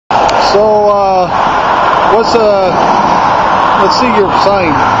So, let's see your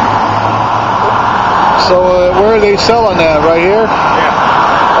sign. So, where are they selling that? Right here? Yeah.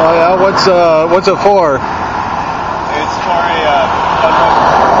 Oh yeah. What's it for? It's for a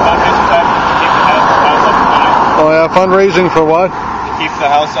fundraiser type to keep the house up and running. Oh yeah, fundraising for what? To keep the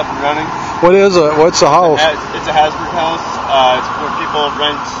house up and running. What is it? What's the house? It's a Hasbrook house. It's where people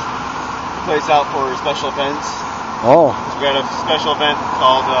rent the place out for special events. Oh. So we got a special event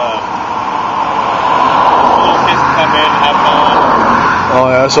called little kids can come in and have fun. Oh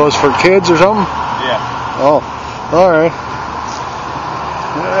yeah, so it's for kids or something? Yeah. Oh, all right.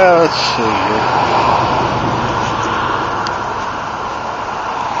 Yeah, let's see here.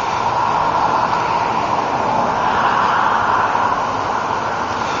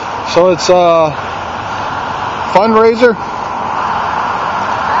 So it's a fundraiser?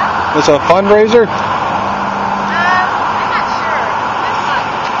 It's a fundraiser? I'm not sure.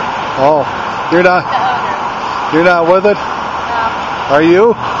 I'm Oh, you're not not the owner. you're not with it? No. Are you?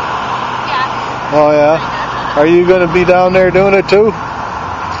 Yeah. Oh yeah. Are you going to be down there doing it too?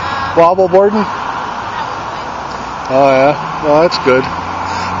 Wobble boarding? Probably. Oh yeah. Well, that's good.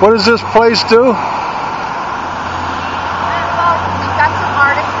 What does this place do? Well, we've got some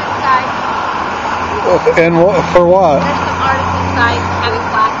artists inside. And for what? There's some artists inside having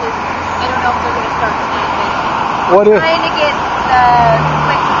classes. I don't know if they're going to start tonight, but What is? trying to get the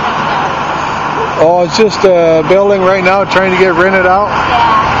place rented out. Oh, it's just a building right now trying to get rented out?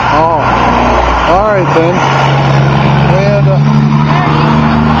 Yeah. Oh. All right then. And Where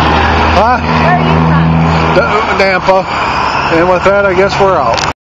are you from? Nampa. And with that, I guess we're out.